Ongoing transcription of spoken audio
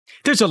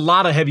There's a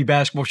lot of heavy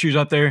basketball shoes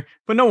out there,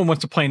 but no one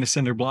wants to play in the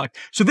cinder block.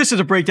 So this is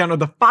a breakdown of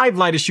the 5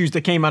 lightest shoes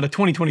that came out of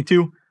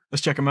 2022.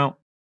 Let's check them out.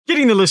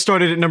 Getting the list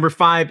started at number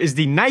 5 is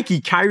the Nike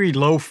Kyrie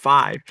Low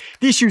 5.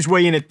 These shoes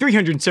weigh in at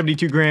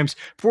 372 grams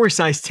for a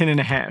size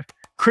 10.5.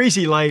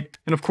 Crazy light,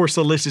 and of course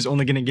the list is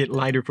only going to get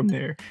lighter from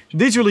there.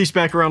 These released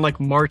back around like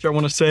March, I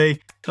want to say,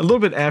 a little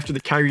bit after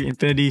the Kyrie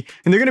Infinity,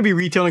 and they're going to be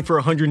retailing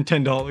for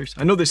 $110.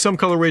 I know that some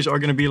colorways are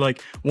going to be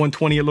like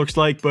 $120 it looks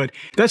like, but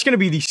that's going to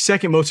be the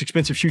second most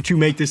expensive shoe to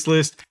make this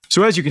list.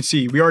 So as you can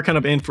see, we are kind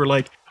of in for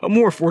like a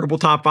more affordable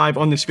top 5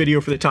 on this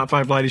video for the top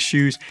 5 lightest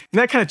shoes.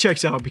 And that kind of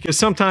checks out because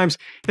sometimes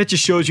that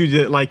just shows you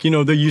that, like, you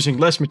know, they're using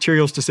less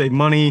materials to save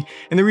money.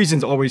 And the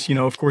reasons always, you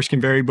know, of course can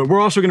vary, but we're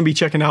also going to be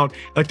checking out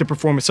like the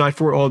performance side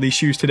for all these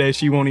shoes today.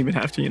 So you won't even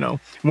have to, you know,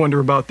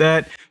 wonder about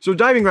that. So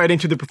diving right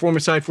into the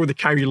performance side for the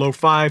Kyrie Low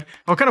 5,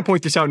 I'll kind of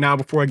point this out now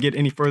before I get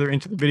any further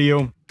into the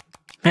video.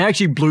 I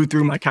actually blew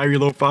through my Kyrie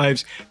Low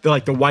 5s,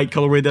 like the white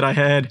colorway that I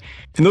had.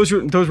 And those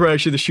were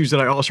actually the shoes that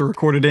I also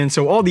recorded in.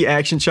 So all the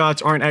action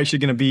shots aren't actually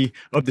going to be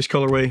of this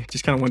colorway.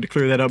 Just kind of wanted to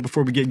clear that up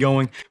before we get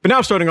going. But now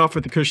starting off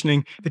with the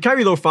cushioning, the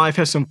Kyrie Low 5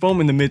 has some foam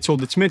in the midsole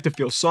that's meant to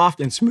feel soft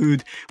and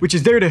smooth, which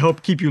is there to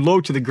help keep you low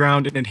to the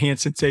ground and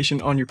enhance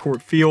sensation on your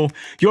court feel.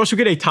 You also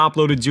get a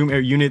top-loaded Zoom Air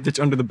unit that's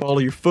under the ball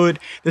of your foot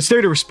that's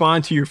there to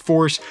respond to your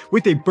force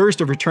with a burst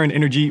of return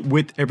energy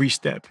with every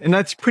step. And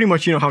that's pretty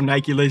much, you know, how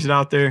Nike lays it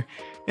out there.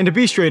 And to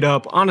be straight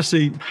up,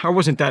 honestly, I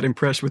wasn't that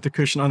impressed with the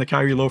cushion on the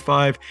Kyrie Low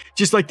 5,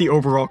 just like the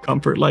overall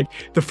comfort. Like,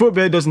 the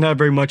footbed doesn't have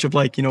very much of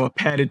like, you know, a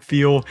padded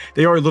feel.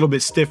 They are a little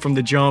bit stiff from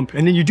the jump.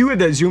 And then you do have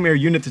that Zoom Air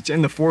unit that's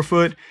in the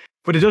forefoot,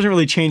 but it doesn't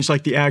really change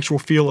like the actual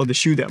feel of the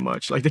shoe that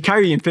much. Like the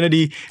Kyrie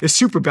Infinity is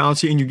super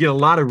bouncy and you get a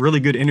lot of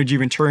really good energy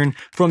return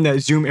from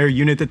that Zoom Air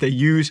unit that they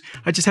use.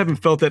 I just haven't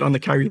felt that on the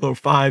Kyrie Low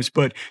 5s,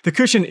 but the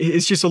cushion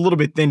is just a little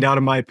bit thinned out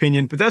in my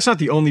opinion, but that's not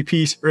the only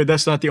piece, or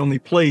that's not the only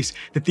place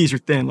that these are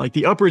thin. Like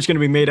the upper is going to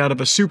be made out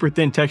of a super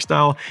thin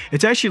textile.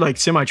 It's actually like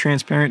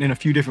semi-transparent in a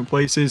few different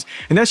places.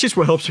 And that's just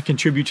what helps to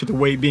contribute to the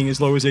weight being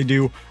as low as they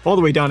do, all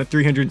the way down to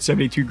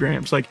 372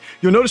 grams. Like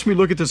you'll notice me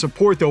look at the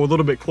support though a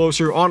little bit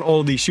closer on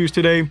all of these shoes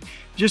today,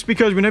 just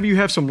because whenever you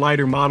have some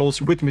lighter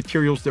models with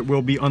materials that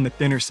will be on the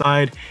thinner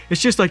side,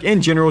 it's just like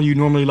in general, you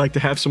normally like to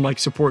have some like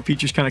support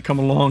features kind of come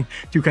along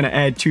to kind of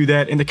add to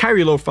that. And the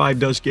Kyrie Low 5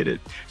 does get it.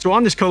 So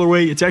on this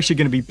colorway, it's actually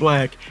going to be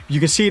black. You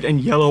can see it in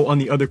yellow on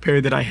the other pair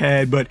that I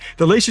had, but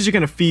the laces are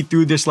going to feed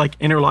through this like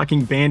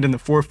interlocking band in the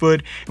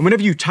forefoot. And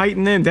whenever you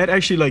tighten them, that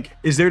actually like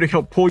is there to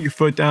help pull your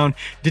foot down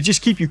to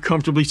just keep you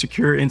comfortably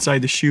secure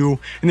inside the shoe.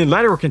 And then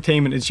lateral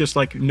containment is just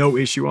like no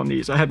issue on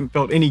these. I haven't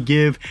felt any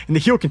give, and the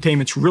heel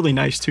containment's really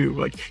nice too.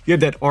 Like you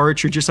have that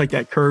arch or just like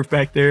that curve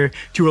back there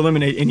to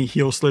eliminate any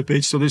heel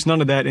slippage. So there's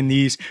none of that in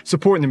these.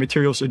 Support and the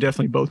materials are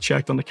definitely both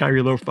checked on the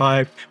Kyrie Low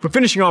 5. But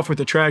finishing off with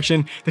the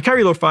traction, the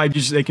Kyrie Low 5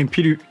 uses a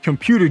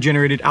computer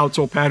generated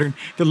outsole pattern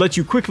that lets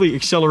you quickly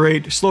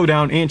accelerate, slow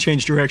down, and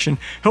change direction,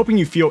 helping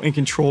you feel in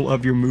control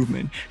of your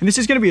movement. And this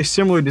is going to be a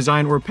similar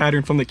design or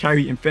pattern from the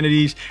Kyrie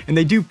Infinities, and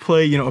they do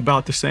play, you know,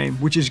 about the same,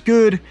 which is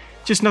good.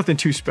 Just nothing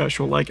too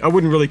special. Like I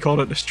wouldn't really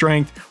call it a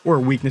strength or a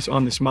weakness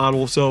on this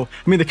model. So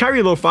I mean the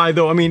Kyrie Low 5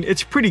 though, I mean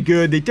it's pretty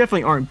good. They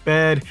definitely aren't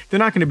bad. They're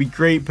not going to be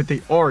great, but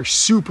they are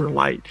super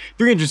light,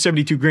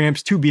 372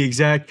 grams to be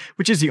exact,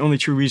 which is the only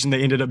true reason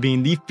they ended up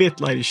being the 5th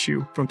lightest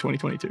shoe from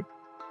 2022.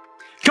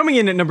 Coming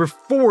in at number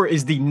 4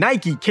 is the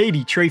Nike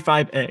KD Trey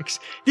 5X.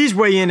 These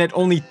weigh in at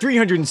only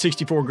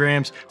 364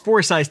 grams for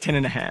a size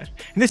 10.5.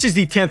 And this is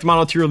the 10th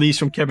model to release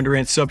from Kevin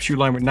Durant's sub shoe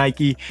line with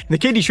Nike. And the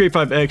KD Trey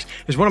 5X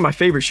is one of my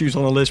favorite shoes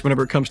on the list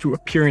whenever it comes to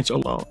appearance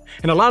alone.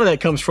 And a lot of that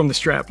comes from the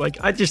strap. Like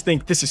I just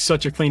think this is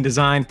such a clean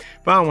design,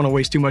 but I don't want to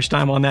waste too much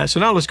time on that. So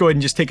now let's go ahead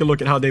and just take a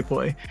look at how they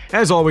play.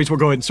 As always, we'll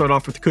go ahead and start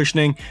off with the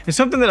cushioning. And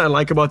something that I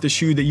like about this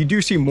shoe that you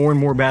do see more and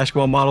more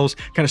basketball models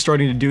kind of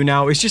starting to do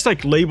now is just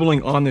like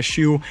labeling on the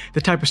shoe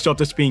the type of stuff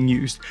that's being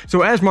used.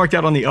 So as marked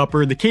out on the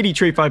upper, the KD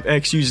Trey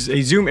 5X uses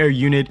a Zoom Air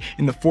unit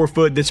in the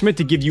forefoot that's meant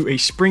to give you a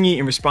springy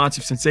and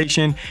responsive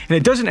sensation. And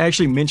it doesn't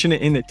actually mention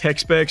it in the tech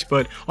specs,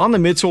 but on the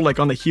midsole, like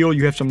on the heel,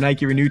 you have some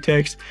Nike Renew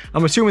text.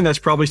 I'm assuming that's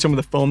probably some of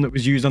the foam that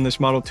was used on this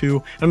model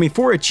too. I mean,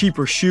 for a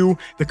cheaper shoe,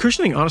 the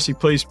cushioning honestly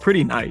plays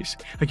pretty nice.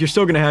 Like you're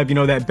still going to have, you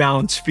know, that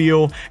balanced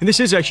feel. And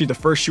this is actually the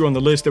first shoe on the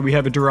list that we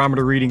have a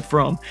durometer reading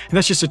from. And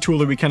that's just a tool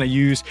that we kind of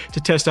use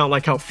to test out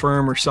like how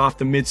firm or soft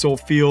the midsole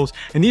feels.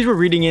 And these were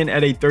reading in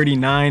at a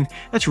 39.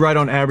 That's right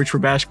on average for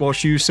basketball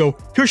shoes. So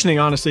cushioning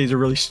honestly is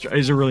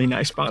a really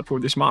nice spot for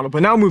this model.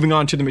 But now moving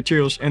on to the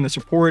materials and the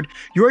support,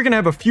 you are going to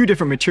have a few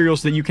different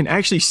materials that you can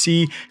actually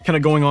see kind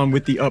of going on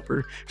with the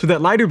upper. So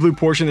that lighter blue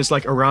portion that's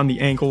like around the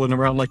ankle and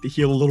around like the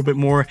heel a little bit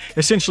more,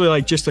 essentially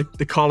like just like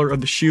the collar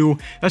of the shoe,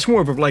 that's more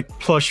of a like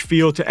plush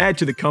feel to add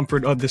to the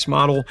comfort of this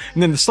model.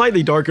 And then the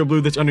slightly darker blue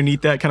that's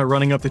underneath that, kind of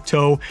running up the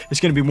toe, is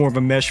going to be more of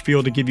a mesh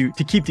feel to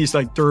keep these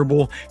like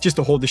durable, just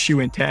to hold the shoe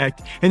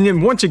intact. And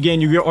then once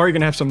again, you are are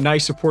going to have some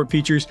nice support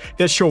features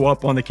that show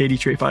up on the KD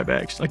Trey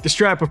 5X. Like the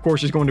strap, of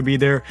course, is going to be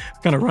there,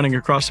 kind of running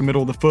across the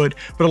middle of the foot,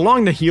 but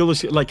along the heel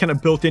is like kind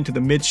of built into the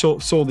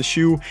midsole of the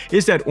shoe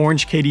is that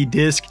orange KD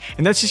disc,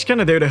 and that's just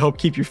kind of there to help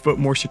keep your foot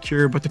more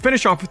secure. But to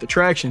finish off with the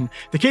traction,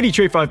 the KD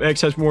Trey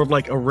 5X has more of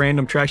like a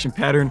random traction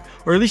pattern,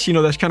 or at least, you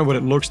know, that's kind of what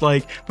it looks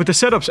like. But the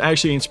setup's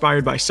actually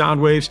inspired by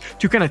sound waves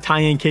to kind of tie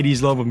in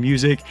KD's love of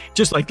music,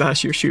 just like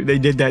last year's shoe. They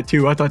did that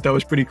too. I thought that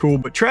was pretty cool.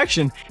 But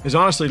traction is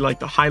honestly like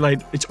the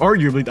highlight. It's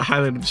arguably the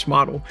highlight of this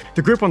model.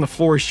 The grip on the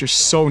floor is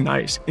just so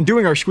nice. And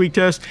doing our squeak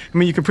test, I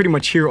mean, you can pretty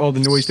much hear all the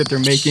noise that they're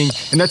making,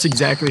 and that's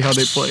exactly how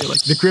they play.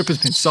 Like the grip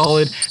has been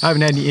solid. I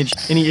haven't had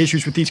any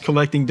issues with these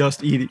collecting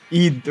dust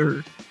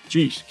either.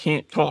 Jeez,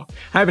 can't talk.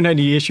 I haven't had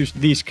any issues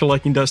with these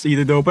collecting dust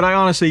either though, but I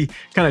honestly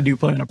kind of do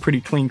play on a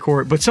pretty clean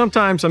court. But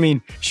sometimes, I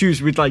mean,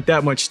 shoes with like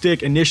that much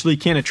stick initially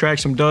can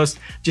attract some dust.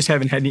 Just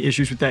haven't had any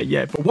issues with that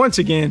yet. But once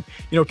again,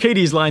 you know,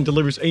 KD's line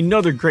delivers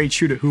another great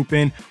shoe to hoop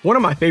in. One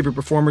of my favorite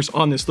performers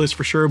on this list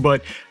for sure,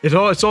 but it's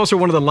also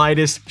one of the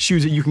lightest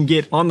shoes that you can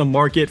get on the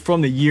market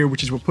from the year,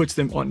 which is what puts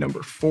them on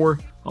number 4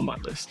 on my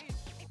list.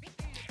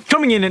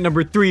 Coming in at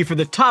number 3 for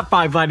the top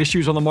 5 lightest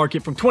shoes on the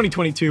market from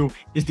 2022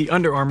 is the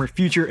Under Armour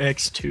Futur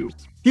X2.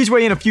 These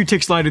weigh in a few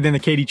ticks lighter than the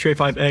KD Trey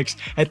 5X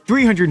at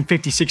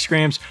 356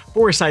 grams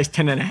for a size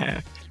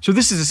 10.5. So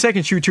this is the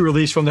second shoe to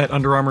release from that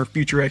Under Armour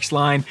Futur X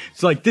line.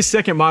 So like this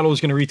second model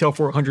is going to retail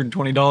for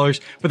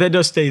 $120, but that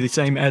does stay the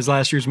same as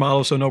last year's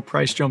model, so no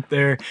price jump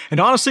there. And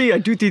honestly, I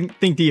do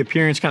think the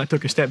appearance kind of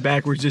took a step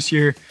backwards this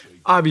year.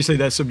 Obviously,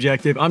 that's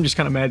subjective. I'm just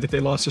kind of mad that they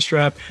lost the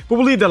strap, but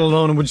we'll leave that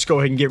alone and we'll just go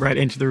ahead and get right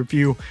into the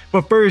review.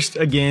 But first,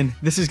 again,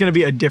 this is going to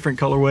be a different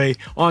colorway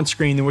on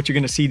screen than what you're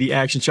going to see the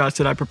action shots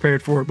that I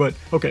prepared for, but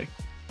okay.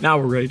 Now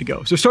we're ready to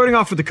go. So starting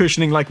off with the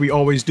cushioning like we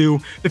always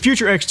do, the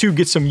Futur X2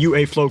 gets some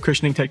UA Flow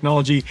cushioning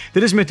technology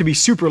that is meant to be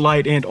super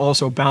light and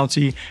also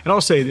bouncy. And I'll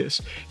say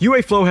this,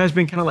 UA Flow has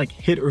been kind of like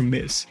hit or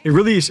miss. It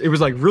was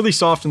like really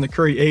soft in the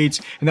Curry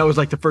 8s, and that was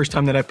like the first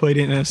time that I played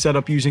it in a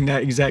setup using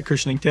that exact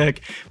cushioning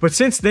tech. But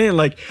since then,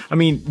 like, I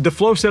mean, the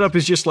Flow setup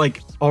is just like,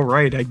 all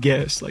right, I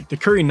guess. Like the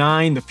Curry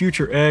 9, the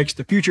Futur X,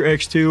 the Futur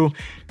X2,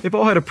 they've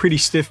all had a pretty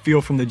stiff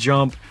feel from the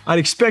jump. I'd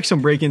expect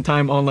some break-in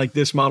time on like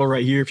this model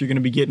right here if you're going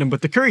to be getting them,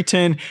 but the Curry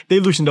 10,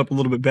 they loosened up a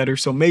little bit better,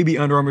 so maybe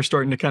Under Armour's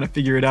starting to kind of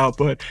figure it out.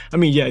 But I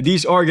mean, yeah,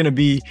 these are going to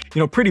be, you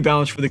know, pretty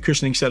balanced for the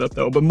cushioning setup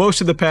though. But most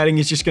of the padding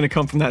is just going to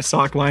come from that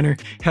sock liner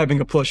having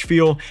a plush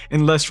feel,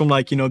 and less from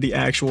like, you know, the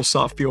actual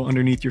soft feel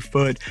underneath your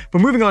foot.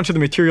 But moving on to the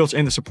materials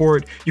and the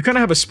support, you kind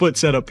of have a split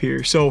setup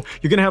here. So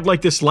you're going to have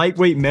like this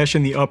lightweight mesh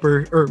in the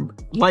upper, or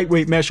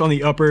lightweight mesh on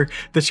the upper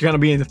that's going to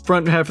be in the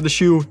front half of the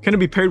shoe, going to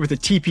be paired with a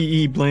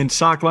TPE blend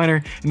sock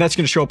liner, and that's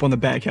going to show up on the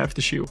back half of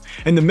the shoe.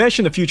 And the mesh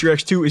in the Futur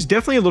X2 is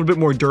definitely a little bit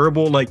more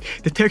durable.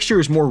 Like the texture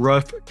is more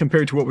rough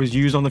compared to what was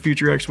used on the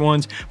Futur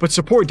X1s, but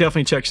support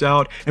definitely checks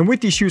out. And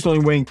with these shoes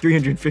only weighing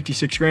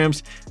 356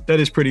 grams, that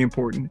is pretty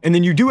important. And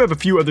then you do have a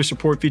few other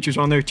support features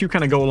on there to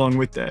kind of go along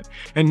with that.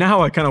 And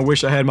now I kind of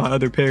wish I had my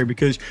other pair,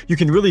 because you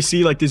can really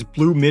see like this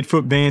blue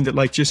midfoot band that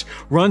like just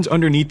runs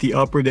underneath the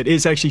upper that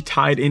is actually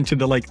tied into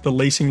the like the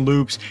lacing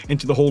loops,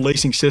 into the whole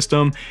lacing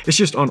system. It's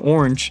just on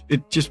orange.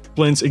 It just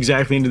blends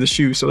exactly into the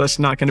shoe, so that's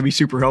not going to be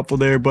super helpful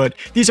there. But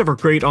these have a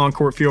great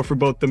on-court feel for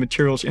both the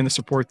materials and the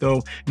support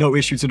though. No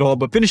issues at all.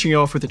 But finishing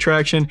off with the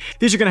traction,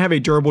 these are going to have a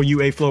durable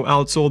UA Flow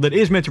outsole that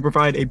is meant to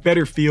provide a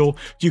better feel.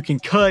 You can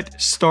cut,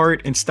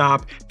 start, and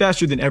stop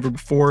faster than ever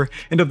before.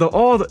 And of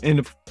all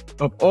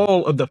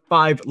of the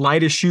 5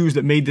 lightest shoes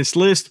that made this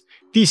list,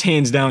 these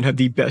hands down have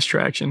the best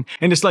traction.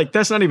 And it's like,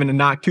 that's not even a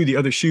knock to the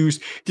other shoes.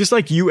 Just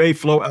like UA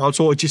Flow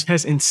outsole, it just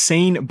has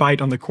insane bite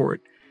on the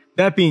court.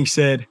 That being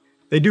said,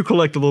 they do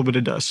collect a little bit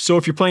of dust. So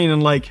if you're playing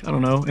in like, I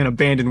don't know, an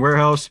abandoned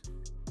warehouse,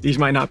 these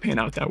might not pan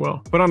out that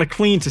well. But on a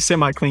clean to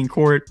semi-clean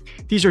court,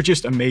 these are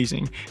just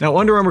amazing. Now,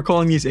 Under Armour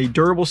calling these a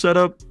durable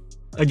setup,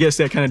 I guess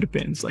that kind of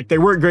depends. Like, they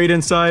work great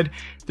inside.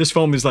 This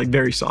foam is like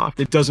very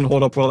soft. It doesn't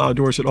hold up well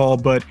outdoors at all.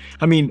 But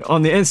I mean,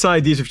 on the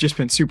inside, these have just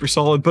been super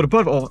solid. But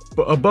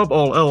above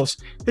all else,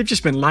 they've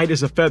just been light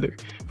as a feather.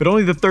 But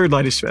only the 3rd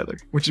lightest feather,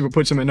 which is what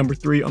puts them at number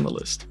 3 on the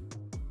list.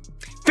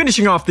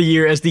 Finishing off the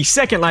year as the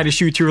second lightest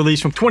shoe to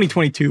release from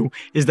 2022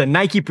 is the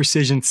Nike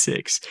Precision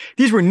 6.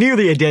 These were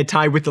nearly a dead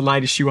tie with the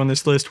lightest shoe on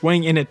this list,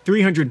 weighing in at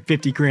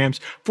 350 grams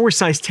for a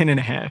size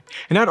 10.5.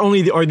 And not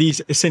only are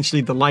these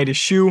essentially the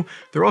lightest shoe,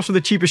 they're also the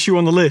cheapest shoe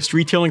on the list,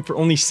 retailing for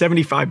only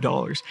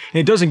 $75. And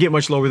it doesn't get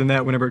much lower than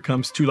that whenever it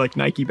comes to like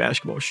Nike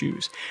basketball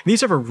shoes. And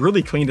these have a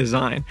really clean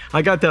design.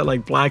 I got that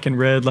like black and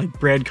red, like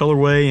bread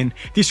colorway, and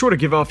these sort of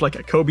give off like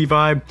a Kobe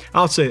vibe.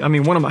 I'll say, I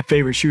mean, one of my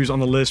favorite shoes on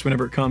the list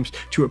whenever it comes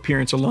to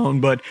appearance alone.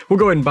 But but we'll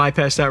go ahead and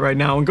bypass that right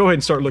now and go ahead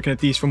and start looking at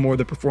these from more of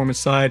the performance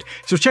side.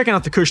 So checking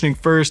out the cushioning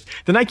first,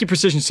 the Nike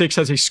Precision 6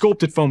 has a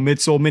sculpted foam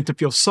midsole meant to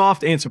feel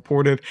soft and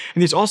supportive,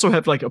 and these also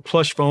have like a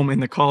plush foam in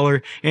the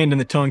collar and in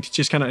the tongue to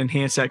just kind of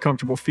enhance that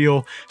comfortable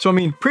feel. So I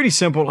mean, pretty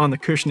simple on the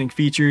cushioning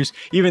features.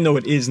 Even though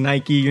it is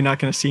Nike, you're not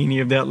going to see any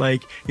of that,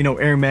 like, you know,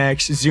 Air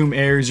Max, Zoom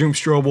Air, Zoom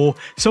Strobel,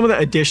 some of the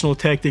additional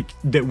tech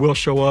that will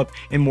show up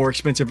in more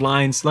expensive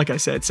lines. Like I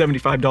said,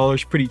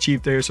 $75, pretty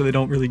cheap there, so they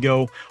don't really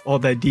go all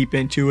that deep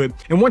into it.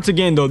 And once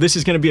again though, this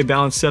is going to be a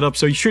balanced setup,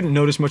 so you shouldn't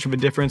notice much of a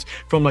difference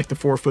from like the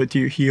forefoot to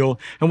your heel.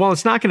 And while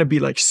it's not going to be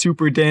like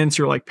super dense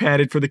or like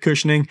padded for the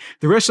cushioning,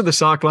 the rest of the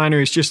sock liner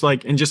is just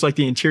like, and just like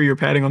the interior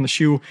padding on the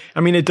shoe,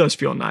 I mean, it does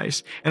feel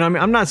nice. And I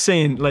mean, I'm not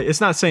saying like,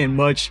 it's not saying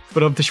much,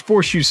 but of the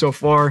 4 shoes so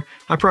far,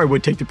 I probably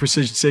would take the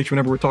Precision 6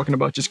 whenever we're talking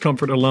about just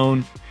comfort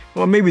alone.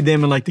 Well, maybe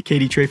them and like the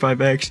KD Trey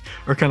 5X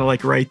are kind of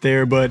like right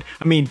there, but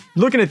I mean,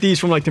 looking at these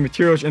from like the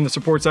materials and the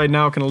support side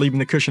now, kind of leaving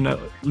the cushion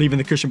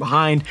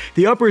behind,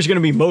 the upper is going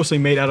to be mostly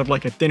made out of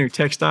like a thinner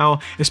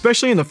textile,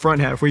 especially in the front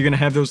half where you're going to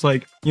have those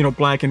like, you know,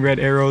 black and red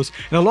arrows,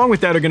 and along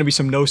with that are going to be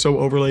some no-sew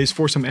overlays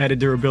for some added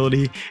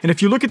durability. And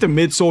if you look at the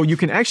midsole, you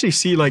can actually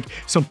see like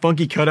some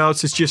funky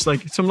cutouts. It's just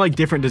like some like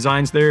different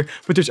designs there,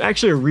 but there's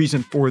actually a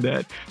reason for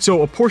that.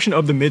 So a portion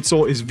of the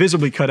midsole is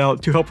visibly cut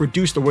out to help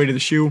reduce the weight of the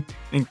shoe,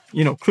 and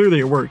you know, clearly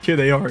it worked. Here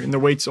they are, and the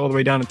weight's all the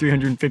way down to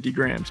 350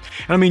 grams.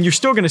 And I mean, you're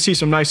still going to see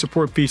some nice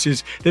support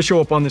pieces that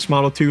show up on this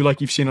model too,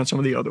 like you've seen on some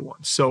of the other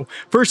ones. So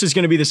first is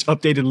going to be this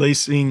updated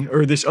lacing,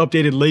 or this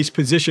updated lace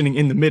positioning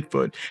in the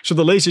midfoot. So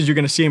the laces, you're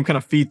going to see them kind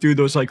of feed through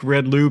those like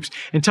red loops,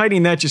 and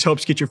tightening that just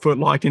helps get your foot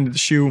locked into the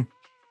shoe.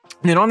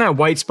 And then on that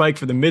white spike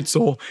for the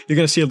midsole, you're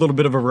going to see a little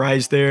bit of a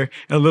rise there,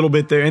 and a little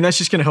bit there, and that's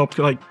just going to help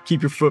like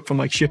keep your foot from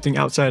like shifting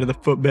outside of the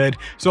footbed.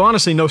 So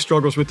honestly, no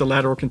struggles with the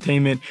lateral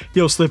containment,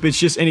 heel slippage,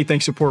 just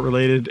anything support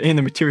related, and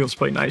the materials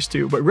play nice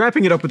too. But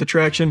wrapping it up with the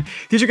traction,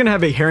 these are going to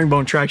have a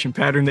herringbone traction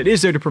pattern that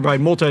is there to provide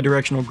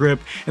multi-directional grip,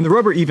 and the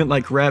rubber even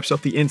like wraps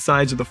up the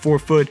insides of the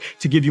forefoot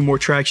to give you more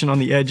traction on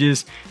the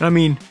edges. And I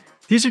mean,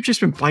 these have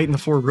just been biting the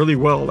floor really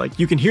well. Like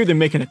you can hear them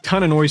making a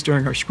ton of noise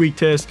during our squeak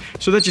test.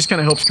 So that just kind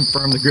of helps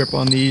confirm the grip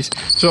on these.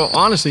 So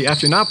honestly,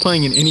 after not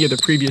playing in any of the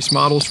previous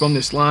models from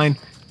this line,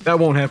 that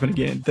won't happen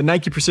again. The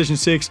Nike Precision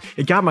 6,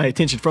 it got my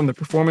attention from the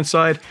performance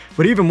side,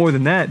 but even more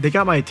than that, they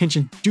got my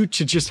attention due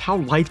to just how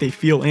light they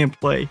feel and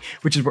play,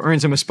 which is what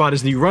earns them a spot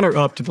as the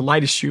runner-up to the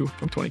lightest shoe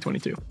from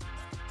 2022.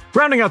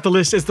 Rounding out the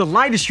list as the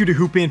lightest shoe to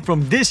hoop in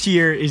from this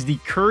year is the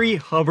Curry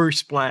HOVR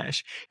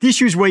Splash. These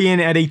shoes weigh in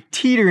at a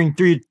teetering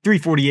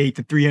 348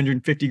 to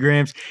 350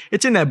 grams.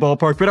 It's in that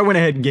ballpark, but I went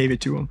ahead and gave it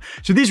to them.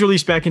 So these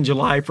released back in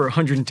July for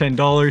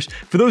 $110.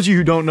 For those of you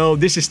who don't know,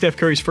 this is Steph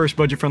Curry's first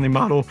budget-friendly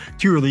model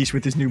to release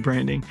with his new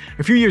branding.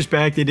 A few years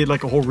back, they did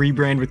like a whole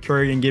rebrand with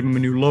Curry and gave him a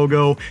new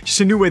logo,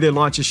 just a new way they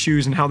launch his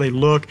shoes and how they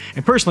look.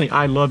 And personally,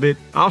 I love it.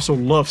 I also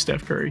love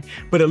Steph Curry,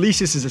 but at least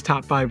this is a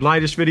top 5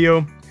 lightest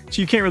video.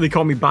 So you can't really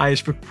call me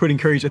biased for putting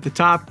Curry's at the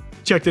top.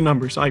 Check the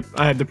numbers, I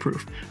have the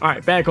proof. All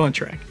right, back on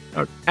track.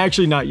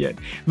 Actually, not yet.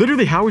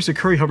 Literally, how is the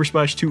Curry HOVR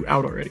Splash 2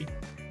 out already?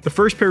 The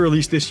first pair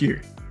released this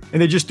year,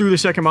 and they just threw the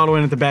second model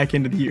in at the back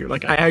end of the year.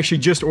 Like, I actually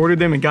just ordered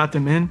them and got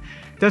them in.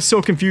 That's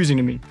so confusing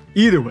to me.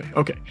 Either way,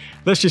 okay,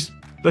 let's just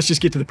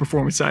get to the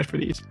performance side for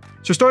these.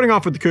 So starting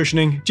off with the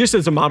cushioning, just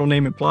as the model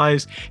name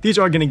implies, these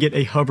are going to get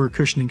a hover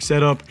cushioning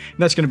setup, and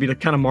that's going to be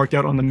kind of marked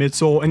out on the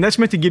midsole, and that's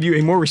meant to give you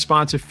a more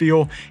responsive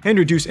feel and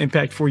reduce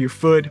impact for your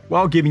foot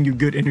while giving you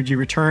good energy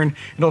return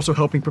and also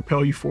helping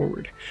propel you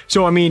forward.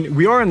 So I mean,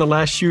 we are in the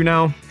last shoe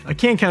now. I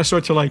can kind of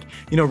start to like,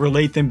 you know,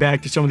 relate them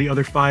back to some of the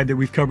other 5 that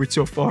we've covered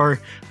so far.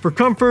 For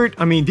comfort,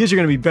 I mean, these are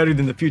going to be better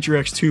than the Futur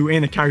X2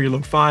 and the Kyrie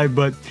Low 5,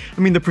 but I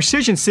mean, the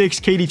Precision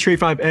 6, KD Trey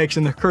 5X,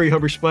 and the Curry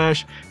HOVR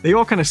Splash, they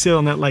all kind of sit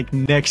on that like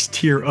next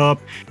tier up.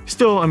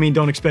 Still, I mean,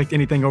 don't expect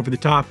anything over the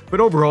top, but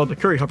overall the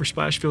Curry HOVR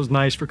Splash feels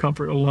nice for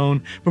comfort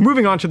alone. But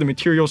moving on to the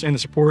materials and the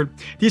support,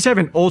 these have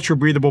an ultra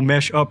breathable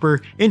mesh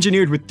upper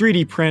engineered with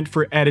 3D print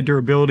for added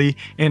durability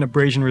and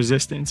abrasion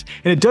resistance.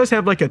 And it does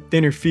have like a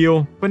thinner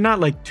feel, but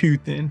not like too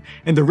thin.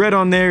 And the red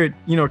on there,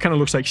 you know, it kind of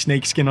looks like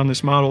snake skin on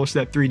this model. It's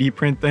that 3D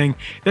print thing.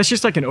 That's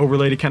just like an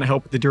overlay to kind of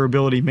help with the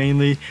durability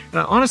mainly.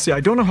 Honestly, I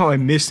don't know how I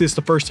missed this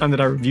the first time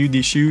that I reviewed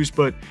these shoes,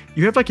 but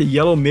you have like a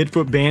yellow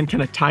midfoot band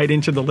kind of tied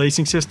into the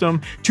lacing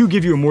system to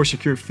give you a more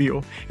secure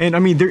feel. And I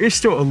mean, there is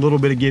still a little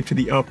bit of give to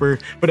the upper,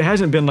 but it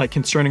hasn't been like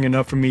concerning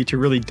enough for me to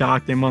really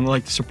dock them on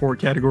like the support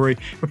category.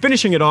 But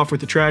finishing it off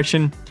with the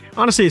traction,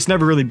 honestly, it's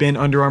never really been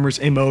Under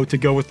Armour's MO to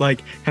go with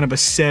like kind of a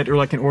set or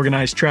like an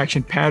organized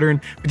traction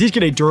pattern, but these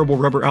get a durable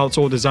rubber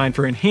outsole designed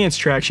for enhanced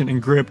traction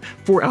and grip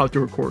for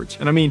outdoor courts.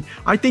 And I mean,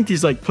 I think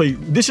these like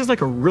this is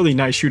like a really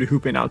nice shoe to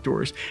hoop in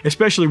outdoors,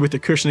 especially with the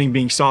cushioning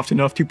being soft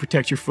enough to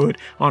protect your foot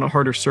on a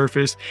harder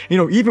surface. You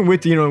know, even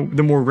with, you know,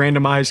 the more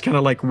randomized kind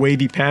of like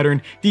wavy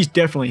pattern, these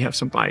definitely have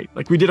some bite.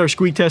 Like we did our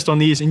squeak test on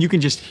these and you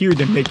can just hear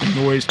them making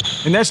noise,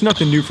 and that's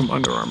nothing new from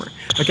Under Armour.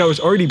 Like I was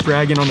already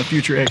bragging on the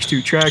Futur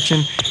X2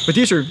 traction, but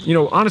these are, you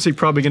know, honestly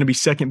probably going to be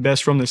second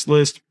best from this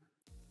list.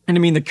 And I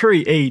mean, the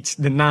Curry 8s,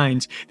 the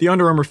 9s, the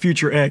Under Armour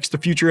Futur X, the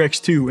Futur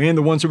X2, and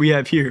the ones that we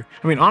have here.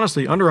 I mean,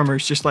 honestly, Under Armour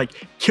is just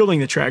like killing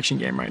the traction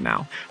game right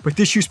now. But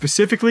this shoe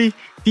specifically,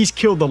 these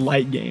kill the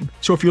light game.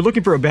 So if you're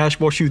looking for a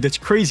basketball shoe that's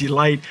crazy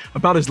light,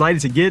 about as light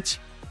as it gets,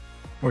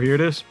 well, here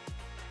it is.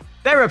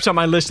 That wraps up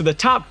my list of the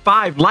top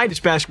 5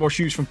 lightest basketball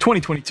shoes from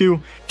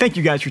 2022. Thank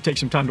you guys for taking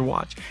some time to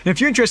watch. And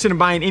if you're interested in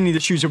buying any of the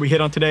shoes that we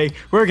hit on today,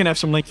 we're going to have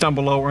some links down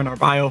below or in our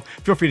bio.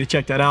 Feel free to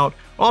check that out.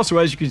 Also,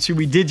 as you can see,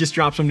 we did just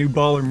drop some new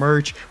baller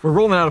merch. We're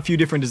rolling out a few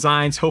different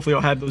designs. Hopefully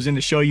I'll have those in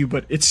to show you,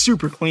 but it's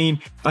super clean.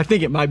 I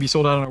think it might be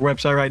sold out on our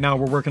website right now.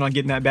 We're working on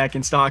getting that back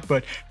in stock,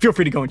 but feel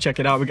free to go and check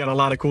it out. We got a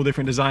lot of cool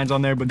different designs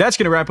on there, but that's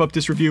going to wrap up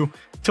this review.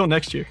 Till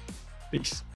next year. Peace.